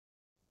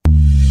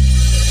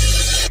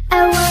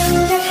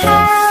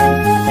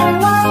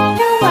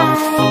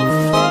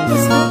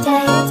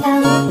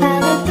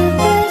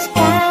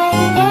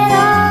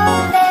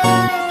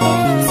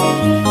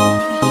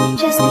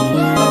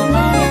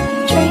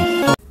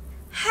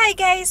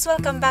Hi guys!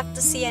 Welcome back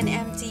to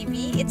CNM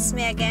TV. It's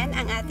me again,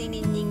 ang ating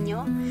ninyo.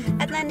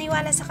 At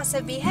naniwala sa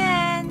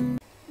kasabihan,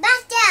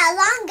 Basta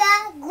Longa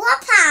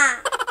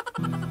Guapa!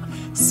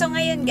 So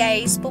ngayon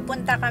guys,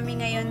 pupunta kami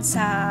ngayon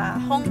sa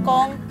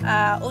Hongkong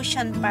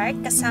Ocean Park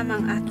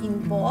kasama ang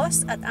aking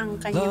boss at ang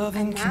kanyang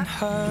anak.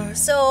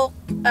 So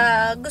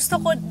gusto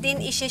ko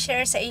din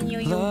i-share sa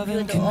inyo yung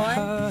view doon.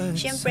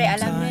 Siyempre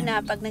alam nyo na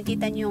pag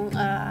nakita nyo yung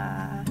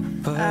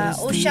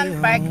Ocean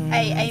Park,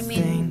 I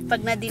mean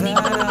pag nadinig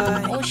nyo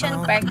yung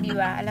Ocean Park,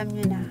 diba? Alam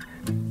nyo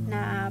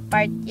na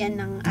part yan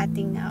ng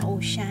ating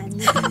ocean.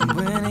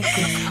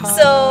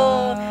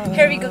 So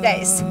here we go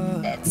guys.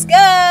 Let's go!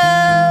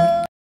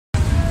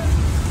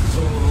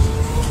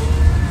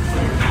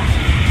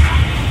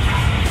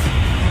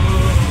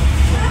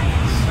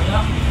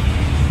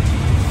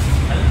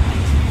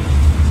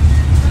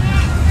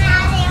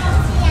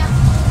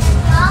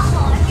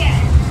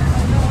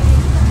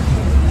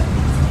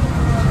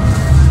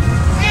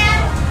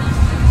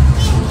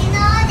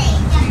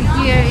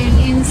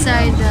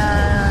 Inside the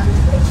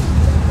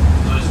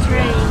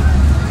train.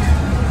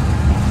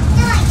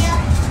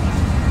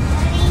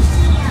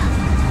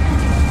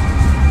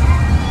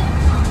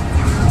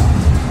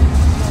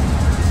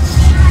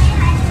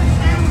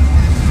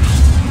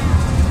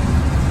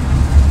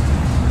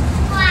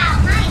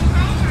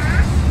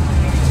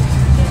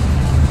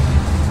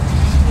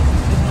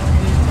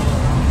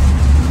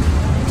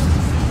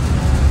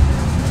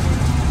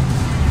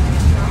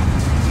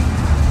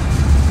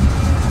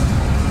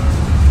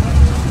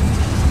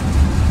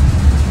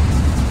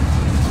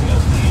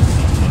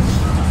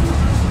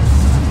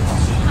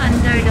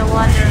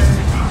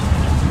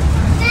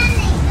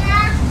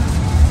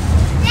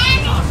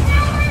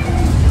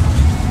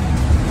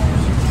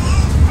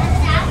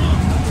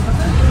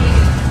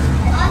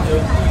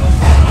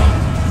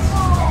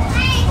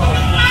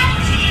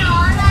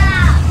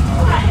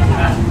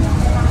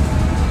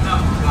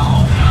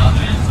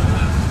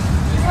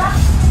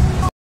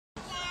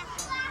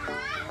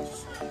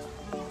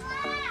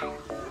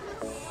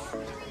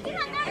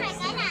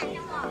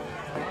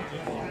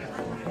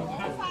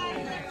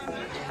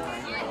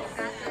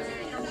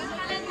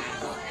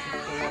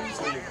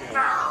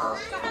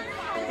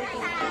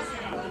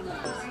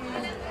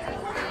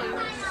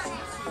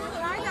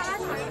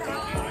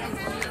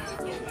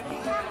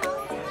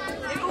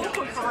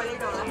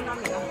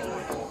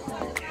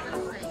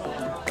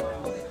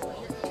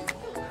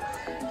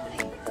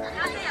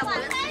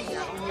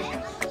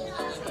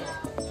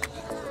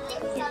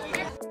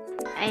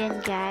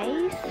 Ayan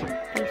guys,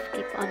 please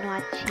keep on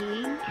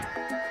watching.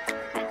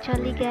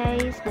 Actually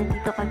guys,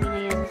 nandito kami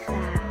ngayon sa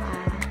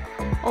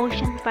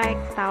Ocean Park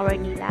Tower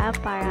nila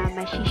para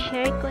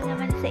ma-share ko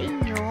naman sa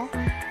inyo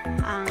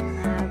ang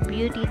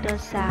view dito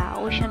sa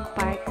Ocean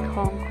Park,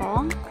 Hong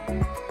Kong.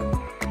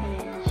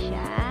 Ayan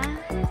siya.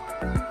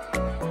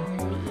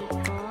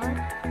 Umiikot.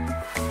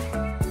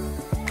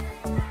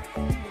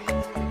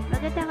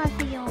 Maganda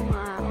kasi yung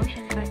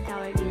Ocean Park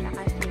Tower nila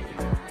kasi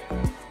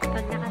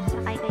pag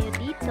nakasakay kayo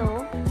dito,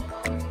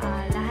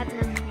 lahat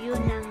ng view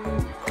ng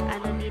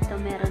ano dito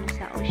meron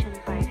sa Ocean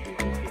Park,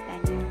 nakikita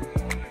nyo.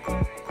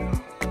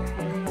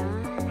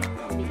 Ayan,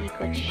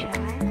 umiikot siya.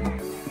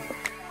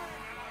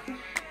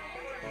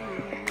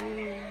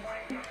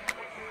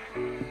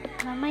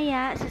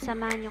 Mamaya,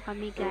 sasamahan nyo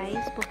kami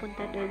guys,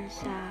 pupunta dun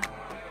sa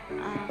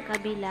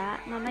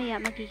kabila. Mamaya,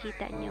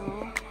 makikita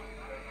nyo.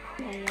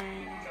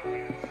 Ayan.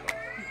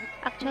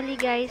 Actually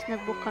guys,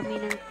 nagbook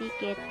kami ng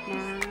ticket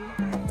ng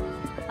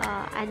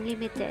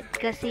unlimited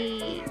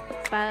kasi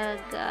pag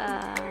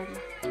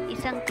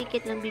isang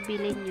ticket lang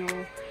bibili nyo,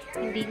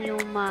 hindi nyo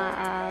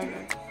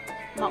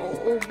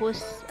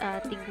mauubos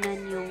tignan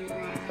yung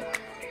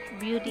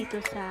view dito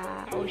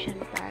sa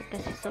Ocean Park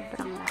kasi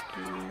sobrang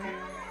laki niya.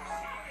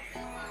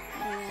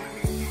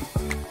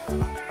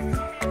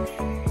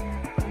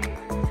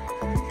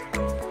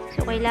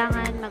 So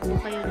kailangan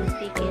mag-book kayo ng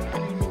ticket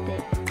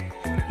unlimited,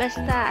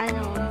 basta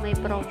may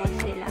promo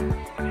sila,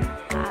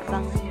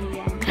 abangan nyo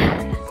yan.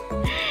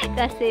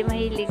 Kasi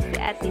mahilig si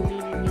Ate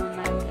Nini yung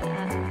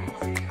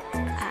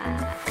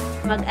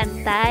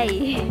mag-antay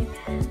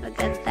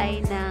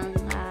ng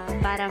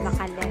para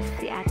makalas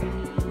si Ate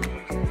Nini.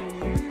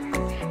 Ayan.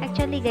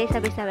 Actually guys,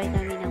 sabay-sabay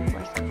kami ng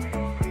boss.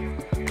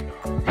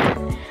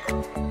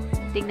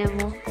 Tingnan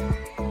mo.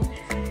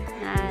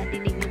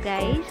 Dinig nyo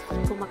guys,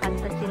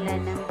 kumakanta sila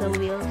ng The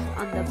Wheels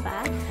on the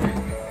Bus.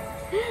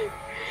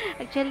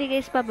 Actually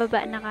guys,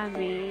 pababa na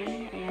kami.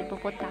 Ayan,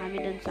 pupunta kami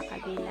dun sa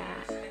kabila.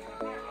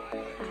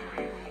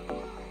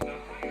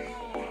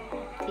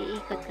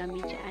 Iikot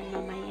kami dyan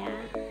mamaya.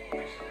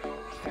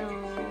 So,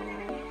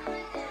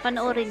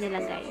 panoorin nyo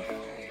lang guys.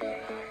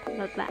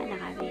 Baba na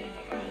kami.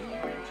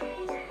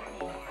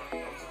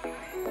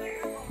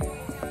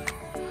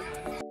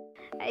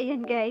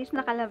 Ayan guys,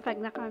 nakalapag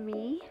na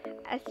kami.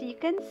 As you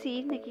can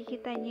see,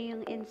 nakikita nyo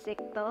yung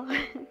insekto.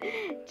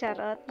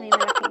 Charot, may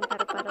malaking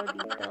paru-paro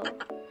dito.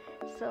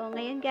 So,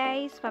 ngayon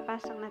guys,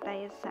 papasok na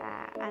tayo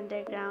sa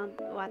underground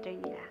water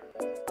nila.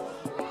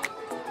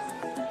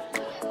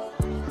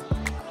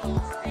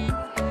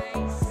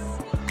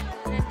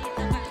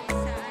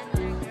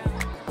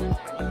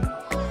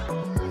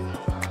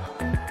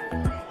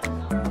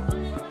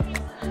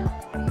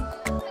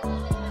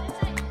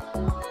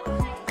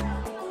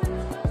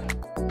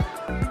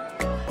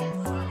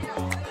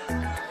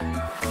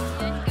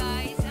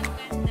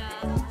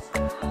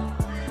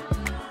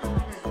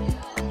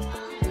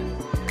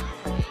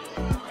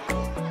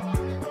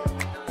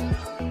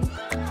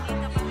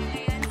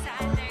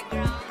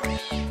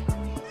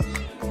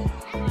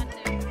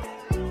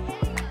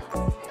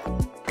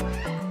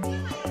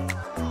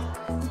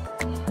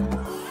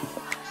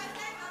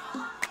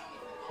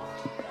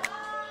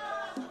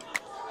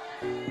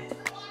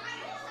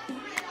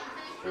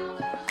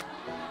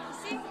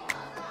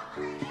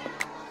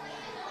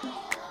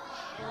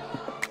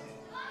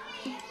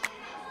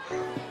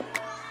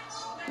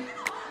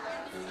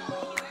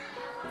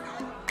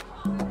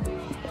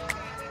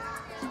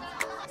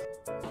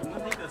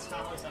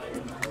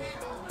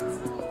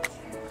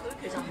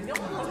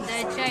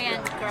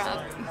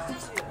 up.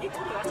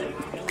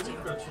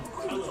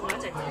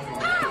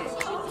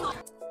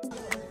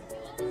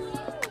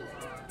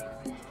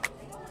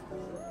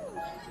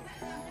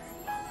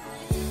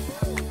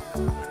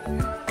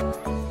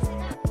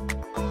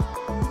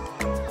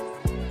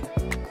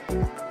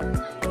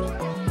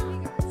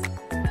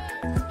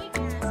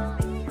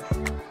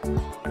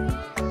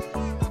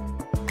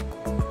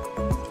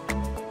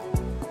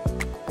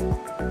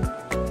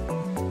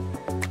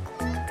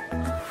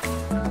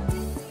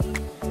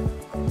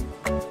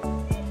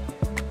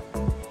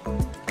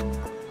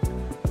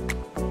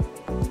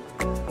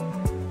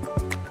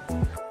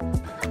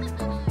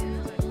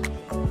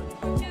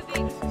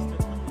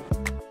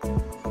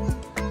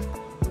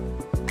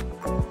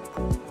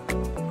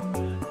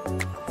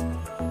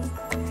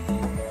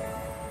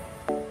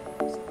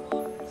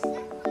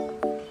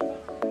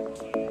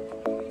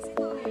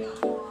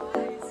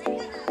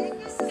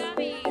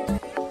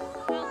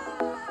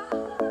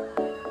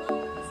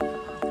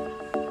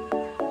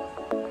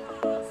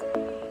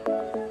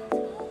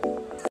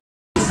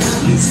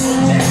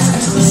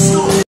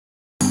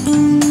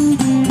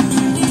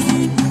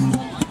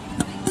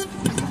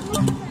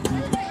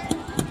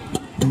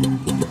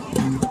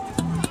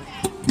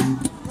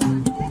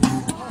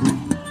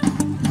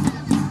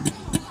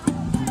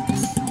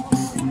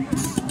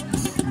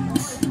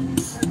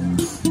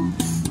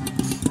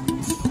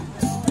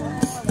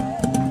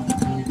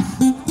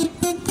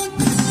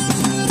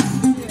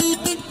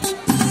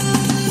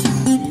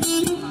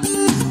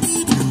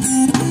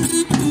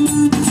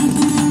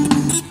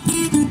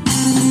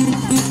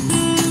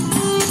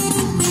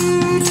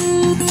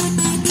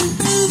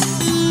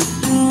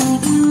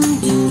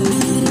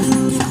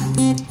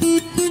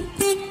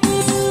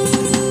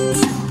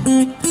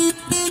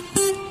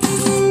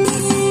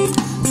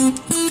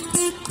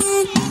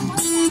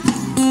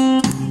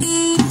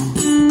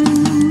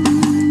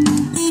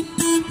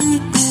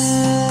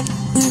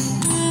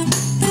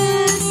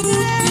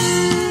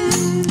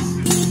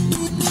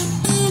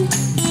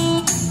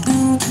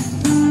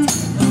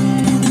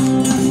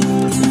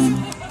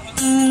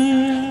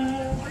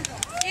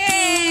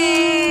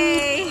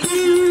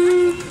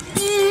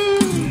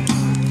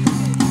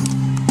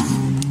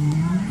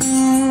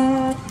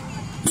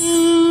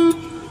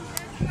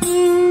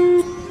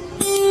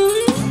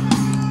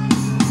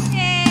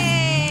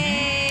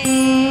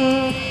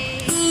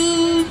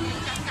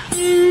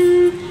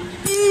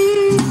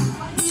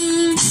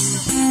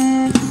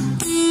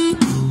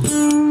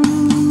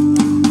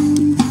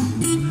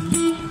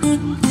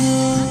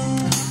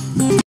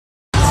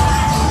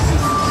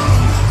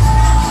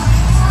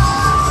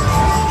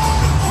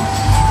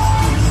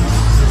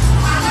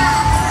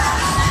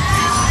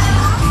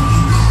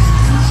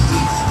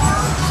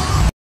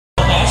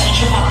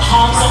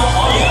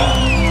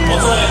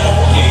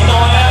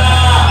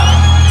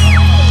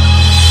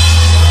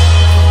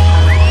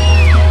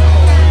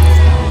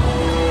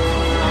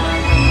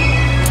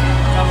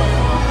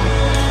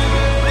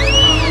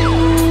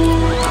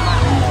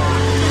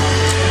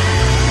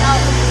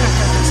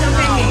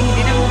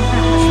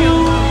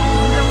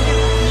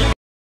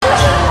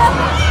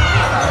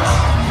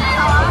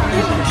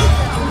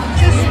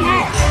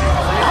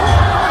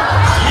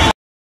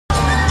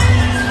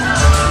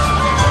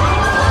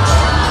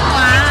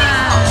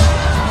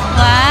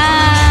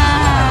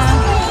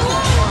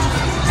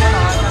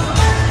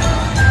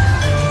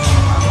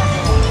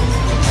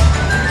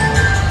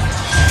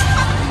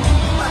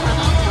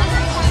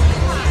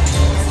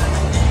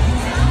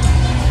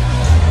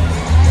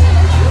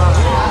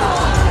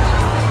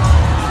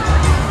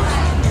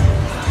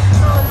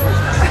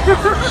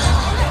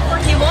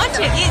 You want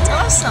to eat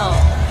also.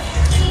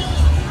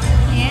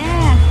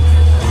 Yeah.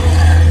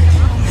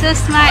 So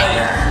smart.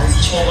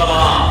 錯㗎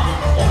啦，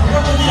我覺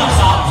得啲垃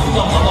圾點咁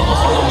抌落個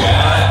海度嘅？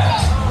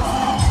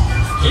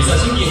其實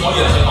清潔海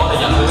洋係我哋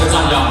人類嘅責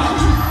任，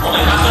我明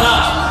白㗎啦。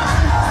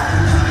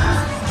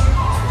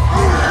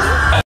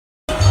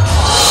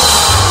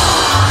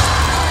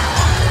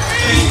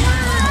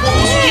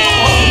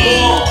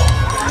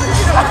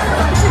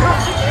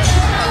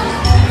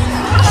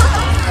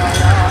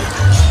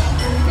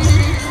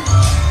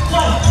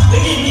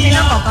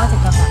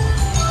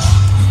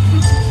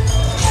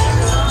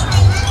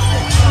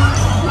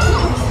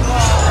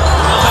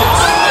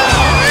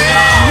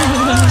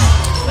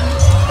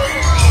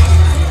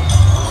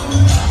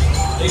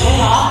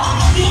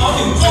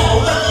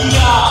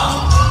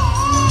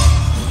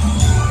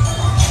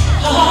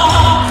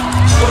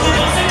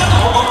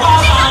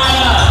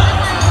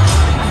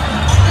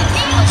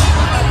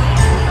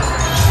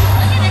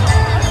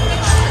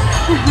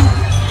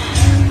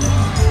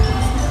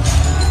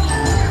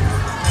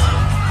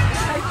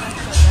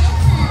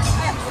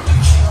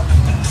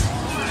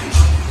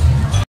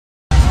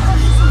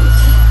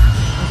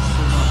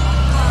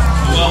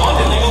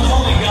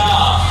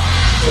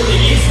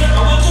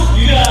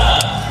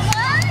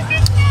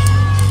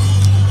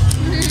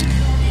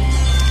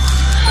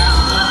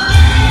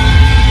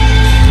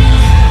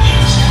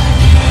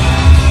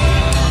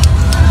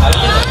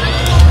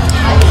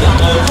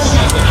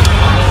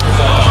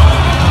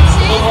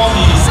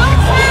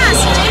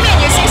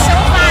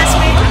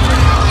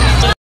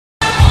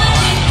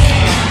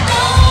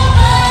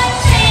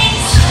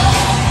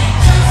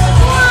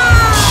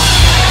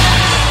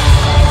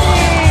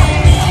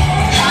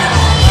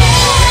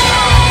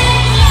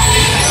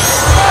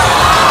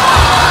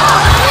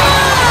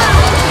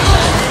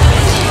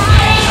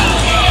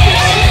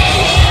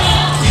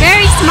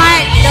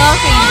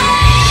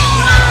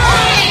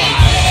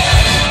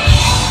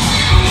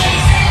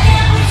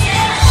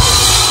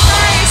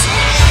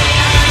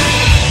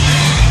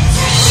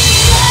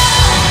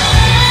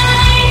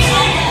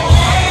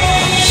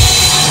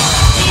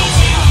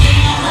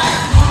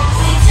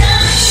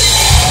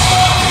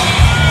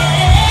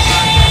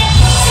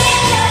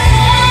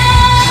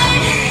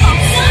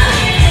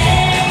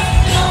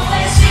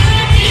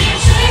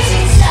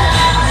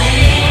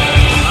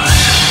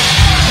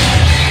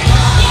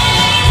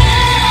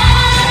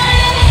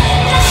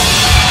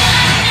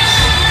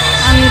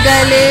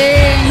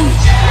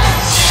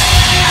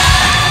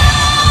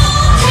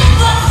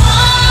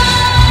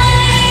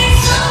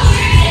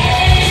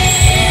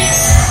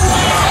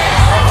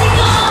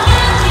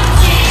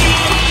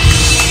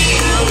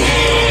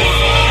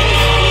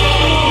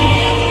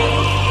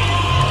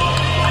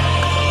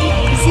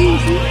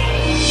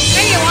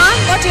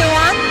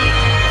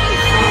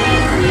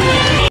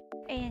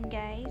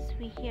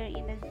here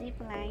in a zip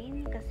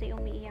line kasi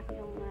umiiyak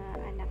yung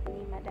anak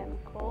ni madam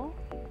ko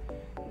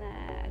na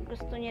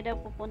gusto niya daw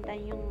pupunta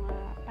yung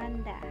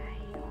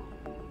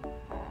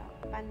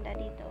panda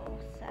dito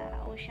sa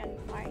Ocean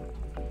Park,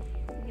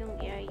 yung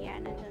area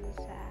na dun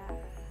sa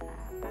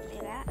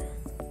kapila.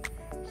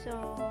 So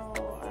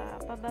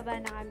pababa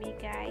na kami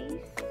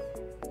guys.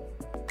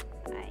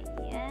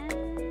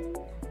 Ayan,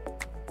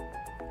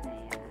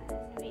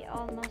 we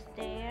almost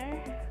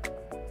there.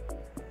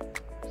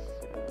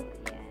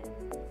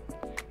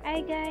 Hi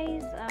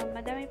guys,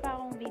 madami pa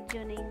akong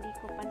video na hindi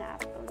ko pa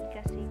na-upload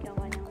kasi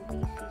gawa ng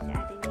busy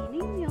sa ating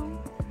ninyo.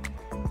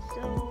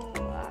 So,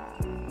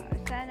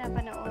 sana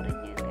panoorin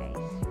nyo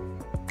guys.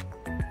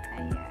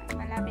 Ayan,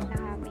 malapit na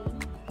kami.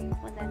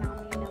 Punta na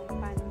kami ng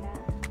panda.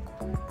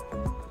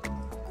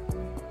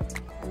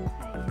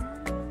 Ayan.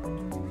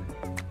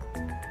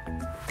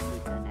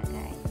 Dito na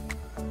guys.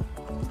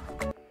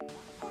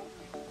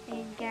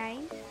 Ayan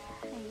guys.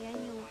 Ayan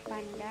yung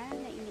panda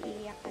na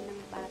iniiyakan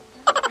ng bata.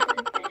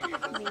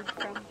 Made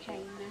from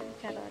China.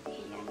 Charot.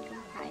 Yan.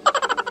 Kumakain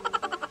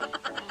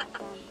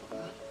kami.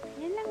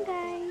 Yan lang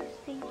guys.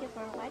 Thank you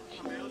for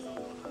watching.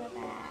 Bye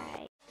bye.